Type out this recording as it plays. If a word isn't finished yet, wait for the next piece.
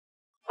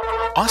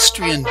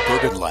Austrian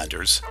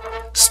Burgenlanders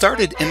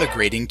started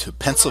immigrating to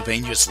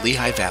Pennsylvania's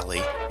Lehigh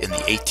Valley in the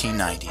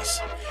 1890s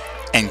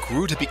and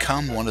grew to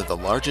become one of the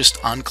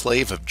largest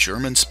enclave of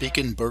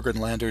German-speaking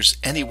Burgenlanders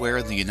anywhere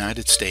in the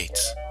United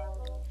States.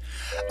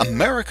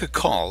 Amerika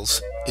Calls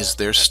is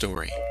their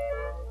story.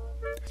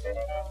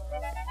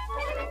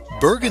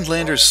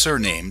 Burgenlanders'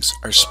 surnames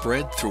are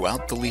spread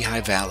throughout the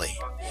Lehigh Valley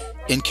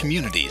in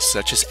communities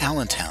such as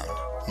Allentown,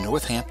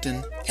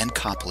 Northampton, and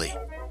Copley,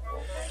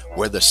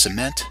 where the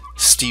cement,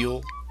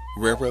 steel,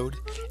 railroad,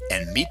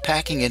 and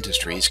meatpacking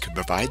industries could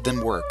provide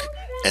them work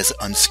as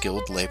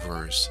unskilled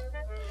laborers.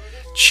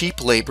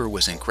 Cheap labor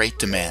was in great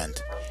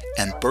demand,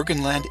 and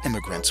Burgenland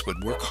immigrants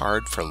would work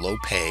hard for low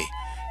pay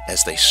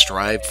as they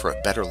strived for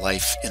a better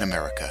life in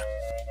America.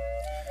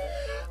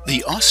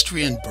 The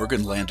Austrian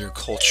Burgenlander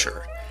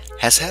culture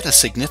has had a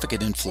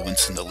significant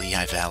influence in the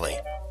Lehigh Valley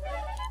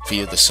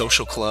via the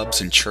social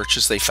clubs and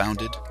churches they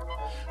founded,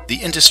 the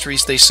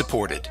industries they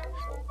supported,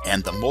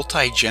 and the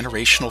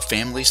multi-generational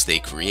families they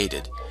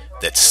created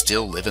that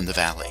still live in the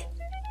valley.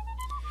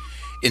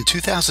 In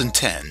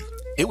 2010,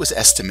 it was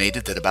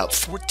estimated that about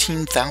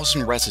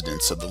 14,000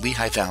 residents of the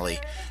Lehigh Valley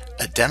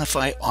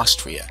identify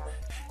Austria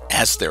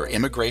as their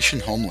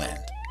immigration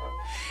homeland,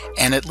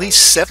 and at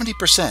least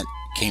 70%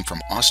 came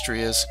from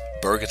Austria's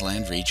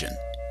Burgenland region.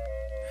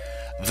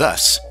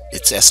 Thus,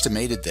 it's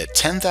estimated that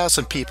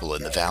 10,000 people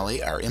in the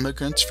valley are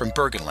immigrants from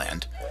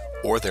Burgenland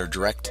or their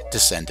direct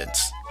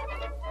descendants.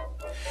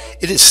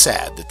 It is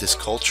sad that this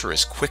culture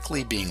is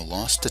quickly being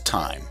lost to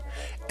time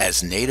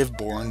as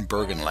native-born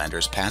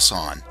Burgenlanders pass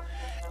on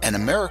and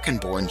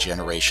American-born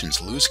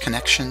generations lose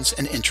connections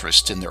and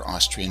interest in their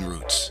Austrian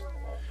roots.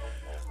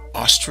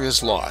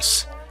 Austria's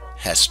loss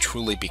has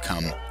truly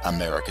become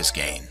America's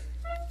gain.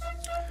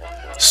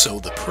 So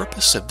the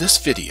purpose of this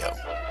video,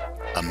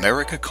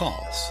 Amerika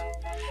Calls,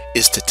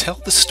 is to tell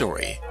the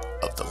story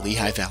of the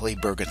Lehigh Valley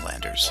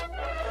Burgenlanders,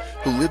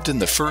 who lived in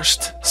the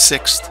 1st,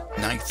 6th,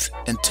 9th,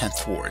 and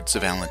 10th wards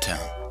of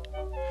Allentown.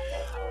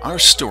 Our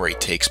story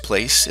takes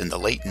place in the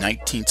late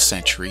 19th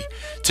century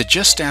to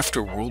just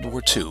after World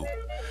War II,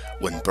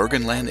 when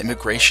Burgenland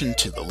immigration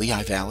to the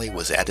Lehigh Valley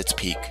was at its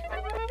peak.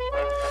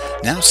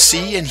 Now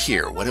see and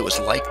hear what it was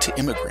like to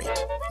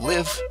immigrate,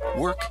 live,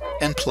 work,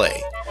 and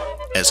play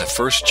as a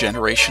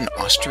first-generation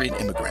Austrian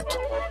immigrant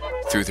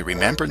through the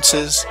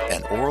remembrances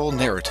and oral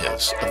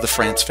narratives of the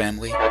France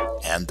family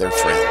and their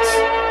friends.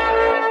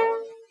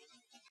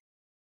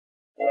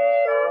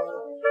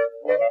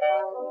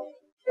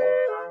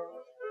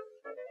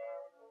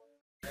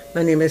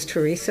 My name is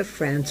Teresa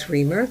Franz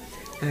Reamer.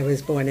 I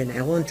was born in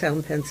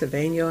Allentown,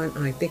 Pennsylvania,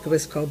 and I think it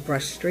was called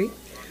Brush Street,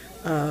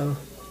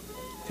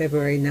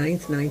 February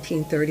 9th,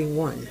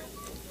 1931.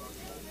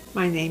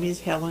 My name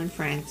is Helen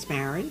Franz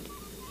Married.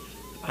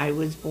 I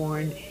was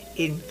born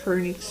in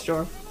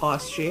Königsdorf,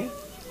 Austria,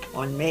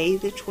 on May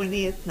the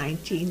 20th,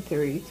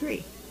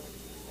 1933.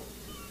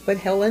 But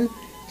Helen,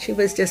 she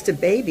was just a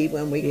baby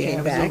when we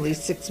came back. I was only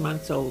 6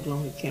 months old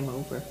when we came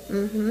over,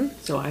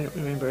 so I don't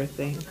remember a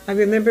thing. I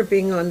remember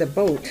being on the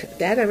boat.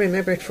 That I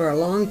remembered for a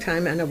long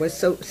time, and I was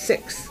so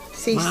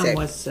seasick. Mom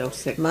was so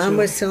sick, Mom too.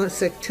 was so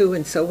sick, too,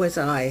 and so was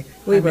I.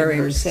 We were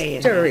in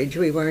storage.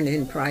 We weren't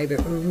in private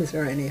rooms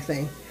or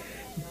anything.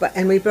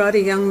 And we brought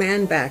a young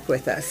man back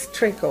with us,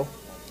 Trinkle.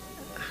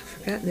 I've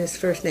forgotten his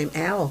first name,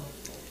 Al.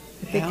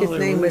 I think his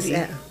name was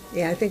Al.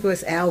 Yeah, I think it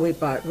was Al we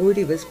bought.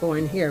 Rudy was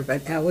born here,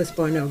 but Al was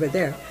born over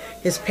there.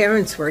 His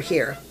parents were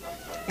here,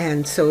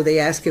 and so they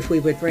asked if we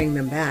would bring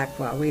them back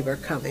while we were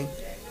coming.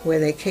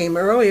 When they came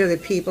earlier, the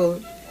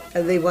people,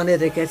 they wanted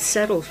to get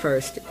settled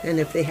first, and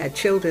if they had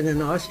children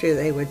in Austria,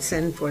 they would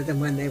send for them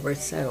when they were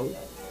settled.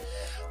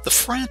 The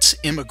France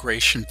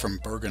immigration from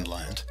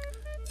Burgenland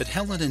that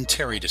Helen and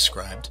Terry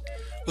described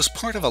was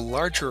part of a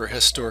larger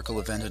historical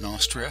event in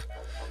Austria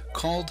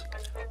called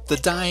the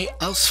Die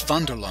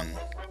Auswanderung.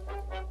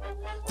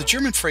 The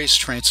German phrase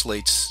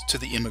translates to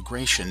the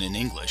immigration in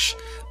English,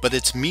 but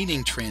its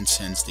meaning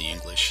transcends the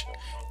English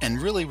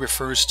and really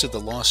refers to the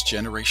lost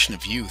generation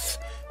of youth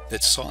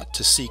that sought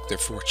to seek their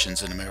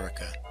fortunes in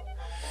America.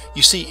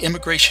 You see,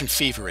 immigration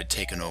fever had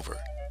taken over.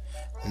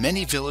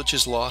 Many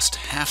villages lost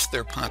half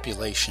their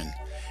population,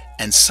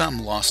 and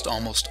some lost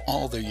almost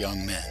all their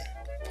young men.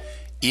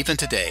 Even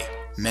today,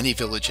 many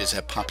villages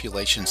have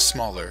populations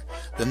smaller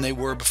than they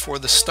were before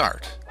the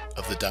start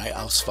of the Die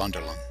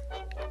Auswanderung.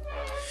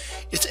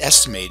 It's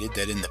estimated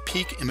that in the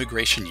peak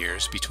immigration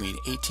years between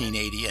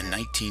 1880 and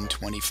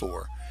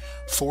 1924,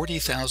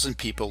 40,000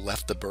 people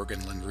left the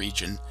Burgenland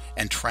region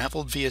and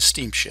traveled via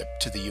steamship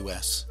to the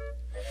U.S.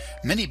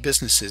 Many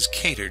businesses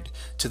catered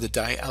to the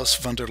Die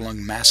Auswanderung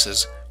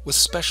masses with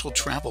special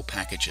travel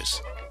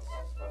packages.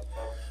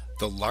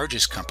 The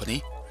largest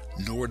company,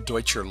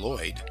 Norddeutscher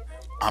Lloyd,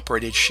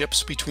 operated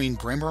ships between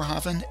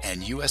Bremerhaven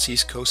and U.S.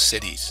 East Coast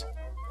cities.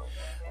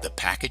 The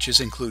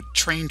packages include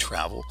train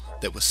travel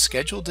that was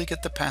scheduled to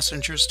get the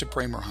passengers to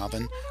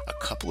Bremerhaven a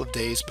couple of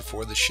days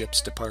before the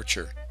ship's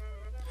departure.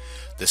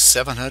 The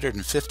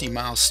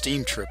 750-mile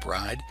steam trip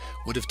ride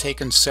would have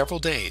taken several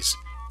days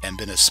and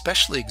been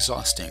especially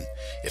exhausting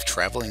if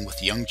traveling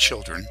with young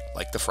children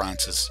like the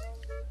Frances.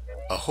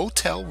 A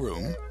hotel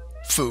room,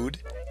 food,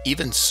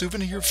 even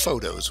souvenir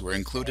photos were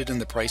included in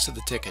the price of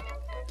the ticket.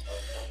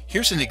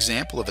 Here's an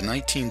example of a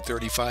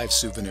 1935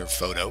 souvenir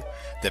photo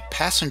that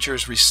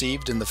passengers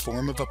received in the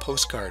form of a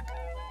postcard.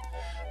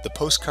 The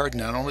postcard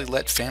not only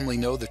let family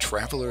know the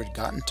traveler had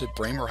gotten to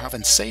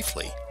Bremerhaven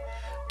safely,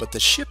 but the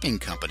shipping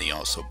company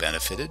also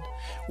benefited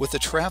with a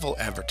travel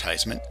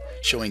advertisement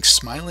showing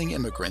smiling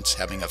immigrants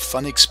having a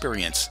fun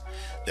experience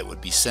that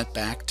would be sent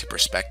back to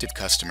prospective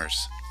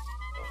customers.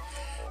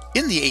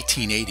 In the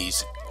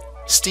 1880s,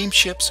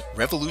 steamships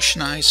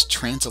revolutionized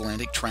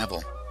transatlantic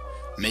travel,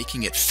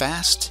 making it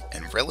fast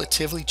and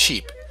relatively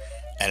cheap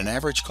at an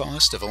average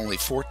cost of only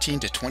 $14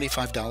 to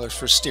 $25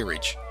 for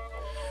steerage,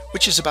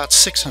 which is about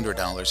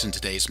 $600 in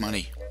today's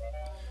money.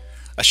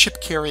 A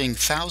ship carrying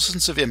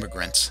thousands of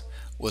immigrants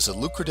was a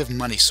lucrative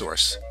money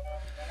source,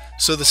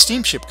 so the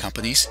steamship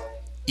companies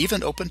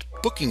even opened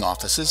booking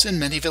offices in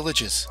many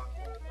villages.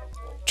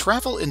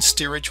 Travel in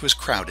steerage was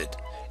crowded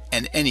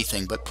and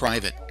anything but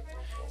private.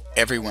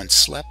 Everyone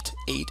slept,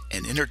 ate,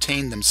 and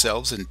entertained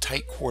themselves in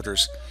tight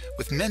quarters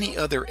with many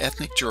other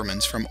ethnic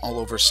Germans from all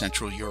over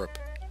Central Europe.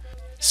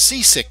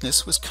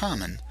 Seasickness was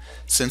common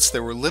since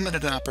there were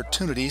limited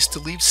opportunities to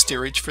leave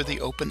steerage for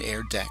the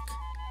open-air deck.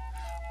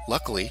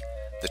 Luckily,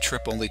 the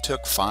trip only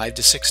took 5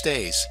 to 6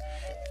 days,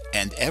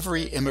 and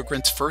every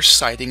immigrant's first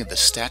sighting of the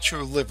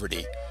Statue of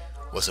Liberty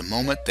was a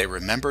moment they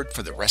remembered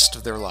for the rest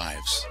of their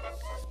lives.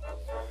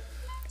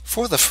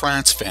 For the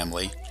Franz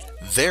family,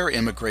 their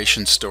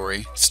immigration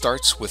story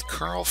starts with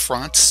Karl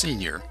Franz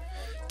Sr.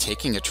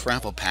 taking a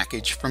travel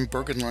package from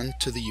Burgenland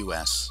to the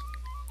U.S.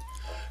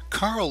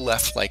 Karl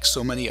left like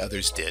so many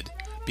others did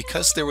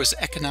because there was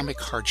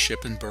economic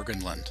hardship in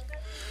Burgenland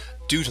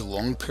due to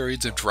long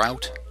periods of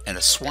drought and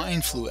a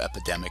swine flu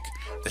epidemic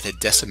that had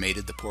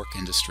decimated the pork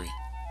industry.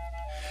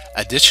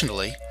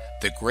 Additionally,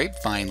 the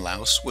grapevine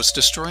louse was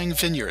destroying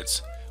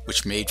vineyards,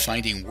 which made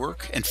finding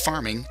work and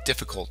farming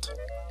difficult.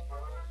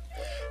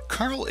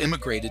 Karl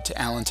immigrated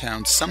to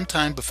Allentown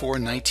sometime before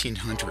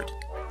 1900.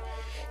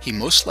 He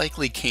most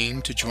likely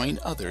came to join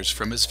others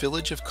from his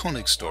village of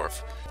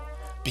Königsdorf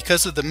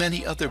because of the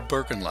many other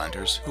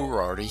Burgenlanders who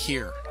were already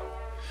here.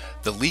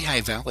 The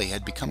Lehigh Valley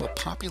had become a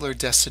popular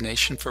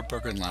destination for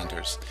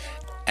Burgenlanders,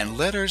 and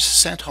letters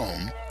sent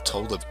home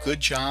told of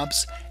good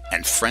jobs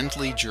and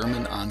friendly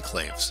German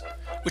enclaves,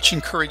 which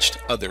encouraged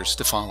others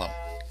to follow.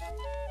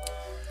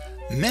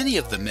 Many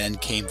of the men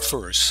came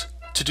first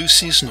to do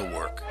seasonal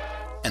work,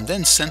 and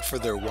then sent for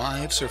their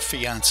wives or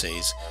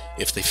fiancés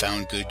if they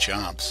found good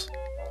jobs.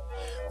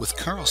 With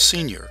Karl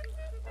Sr.,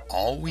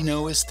 all we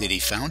know is that he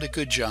found a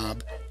good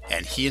job,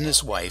 and he and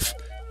his wife,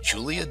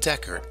 Julia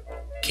Deckert,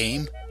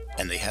 came,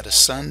 and they had a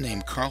son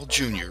named Karl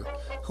Jr.,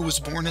 who was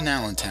born in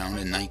Allentown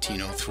in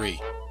 1903.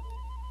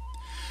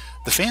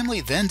 The family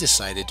then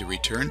decided to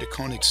return to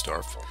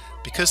Königsdorf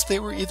because they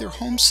were either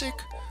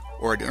homesick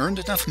or had earned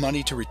enough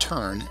money to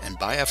return and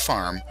buy a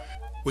farm,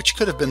 which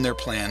could have been their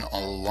plan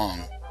all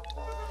along.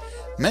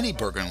 Many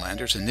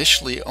Burgenlanders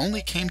initially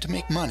only came to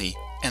make money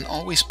and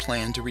always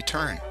planned to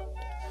return.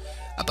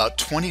 About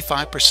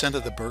 25%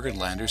 of the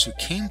Burgenlanders who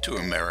came to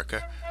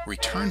America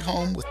returned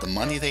home with the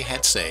money they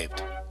had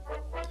saved.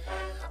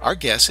 Our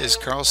guess is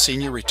Karl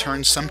Sr.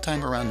 returned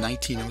sometime around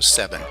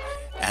 1907,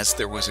 as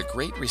there was a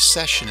great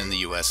recession in the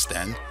U.S.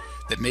 then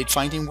that made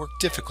finding work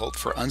difficult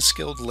for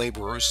unskilled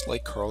laborers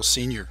like Karl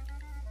Sr.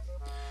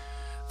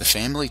 The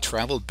family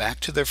traveled back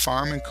to their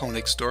farm in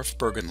Königsdorf,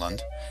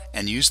 Burgenland,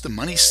 and used the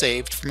money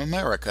saved from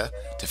America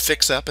to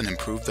fix up and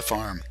improve the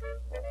farm.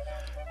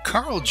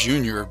 Karl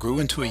Jr. grew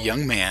into a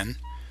young man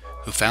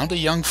who found a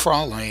young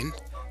Fraulein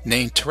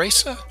named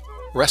Teresa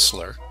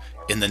Ressler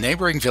in the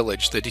neighboring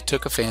village that he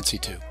took a fancy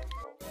to.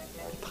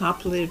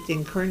 Pop lived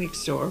in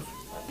Königsdorf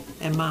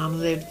and Mom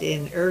lived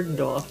in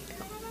Erdendorf,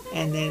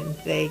 and then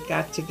they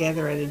got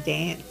together at a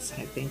dance,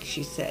 I think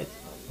she said.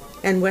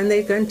 And when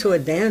they went to a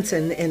dance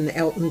in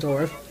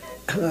Eltendorf,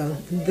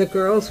 the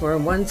girls were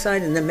on one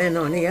side and the men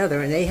on the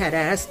other, and they had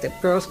asked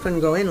if girls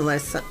couldn't go in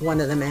unless one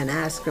of the men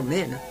asked them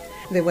in.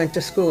 They went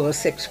to school of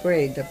 6th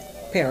grade, the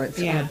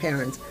parents, our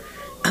parents,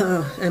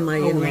 and my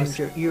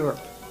Over Europe.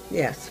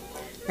 Yes,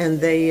 and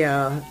they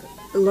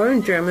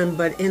learned German,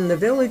 but in the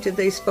village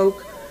they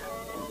spoke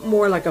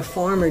more like a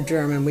farmer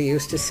German, we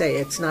used to say.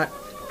 It's not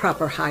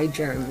proper high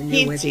German.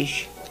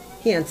 Hinzisch.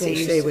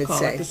 Hinzisch, they would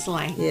say. The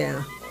slang.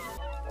 Yeah.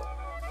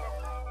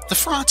 The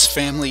Franz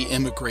family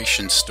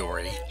immigration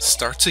story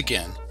starts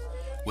again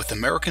with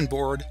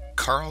American-born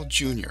Karl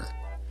Jr.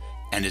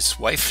 and his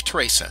wife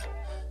Teresa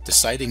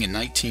deciding in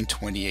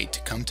 1928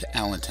 to come to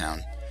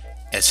Allentown,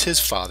 as his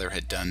father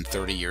had done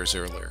 30 years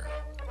earlier.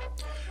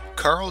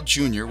 Karl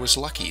Jr. was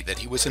lucky that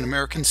he was an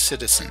American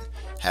citizen,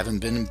 having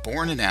been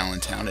born in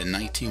Allentown in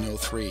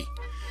 1903,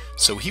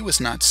 so he was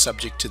not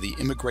subject to the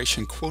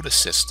immigration quota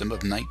system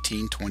of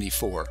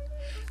 1924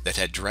 that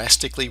had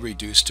drastically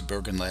reduced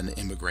Burgenland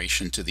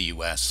immigration to the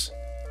U.S.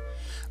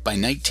 By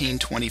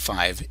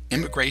 1925,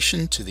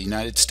 immigration to the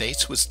United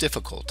States was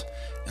difficult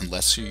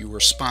unless you were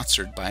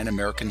sponsored by an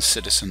American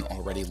citizen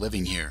already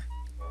living here.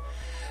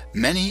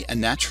 Many a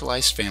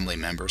naturalized family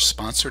member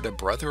sponsored a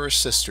brother or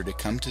sister to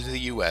come to the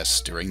U.S.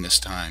 during this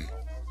time.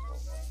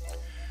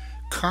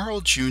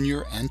 Carl Jr.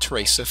 and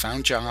Teresa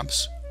found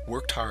jobs,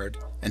 worked hard,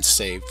 and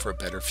saved for a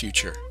better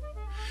future.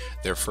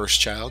 Their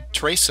first child,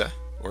 Teresa,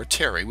 or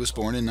Terry, was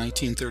born in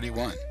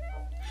 1931.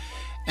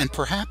 And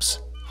perhaps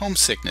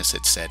homesickness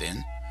had set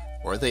in,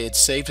 or they had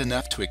saved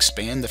enough to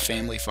expand the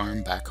family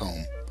farm back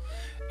home,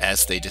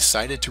 as they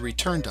decided to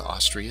return to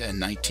Austria in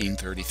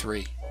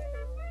 1933.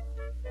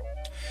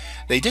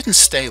 They didn't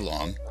stay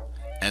long,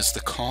 as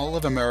the call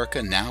of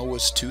America now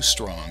was too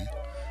strong,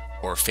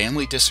 or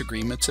family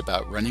disagreements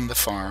about running the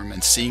farm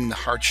and seeing the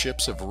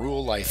hardships of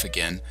rural life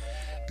again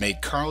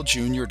made Carl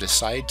Jr.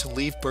 decide to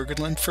leave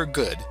Burgenland for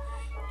good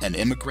and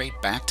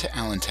immigrate back to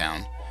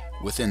Allentown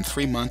within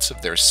 3 months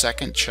of their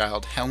second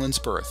child Helen's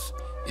birth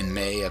in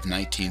May of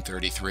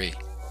 1933.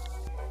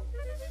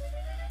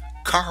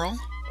 Carl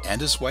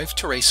and his wife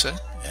Teresa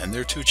and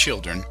their 2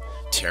 children,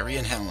 Terry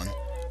and Helen,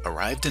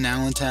 arrived in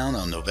Allentown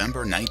on November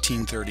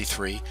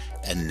 1933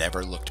 and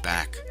never looked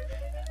back.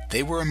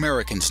 They were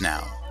Americans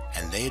now,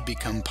 and they had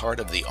become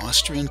part of the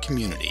Austrian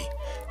community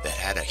that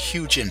had a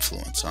huge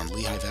influence on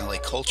Lehigh Valley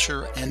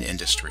culture and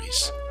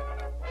industries.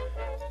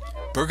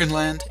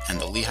 Burgenland and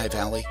the Lehigh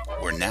Valley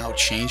were now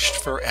changed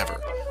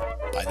forever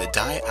by the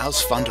Die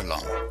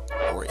Auswanderung,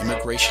 or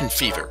immigration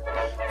fever,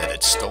 that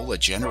had stole a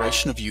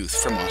generation of youth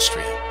from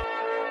Austria.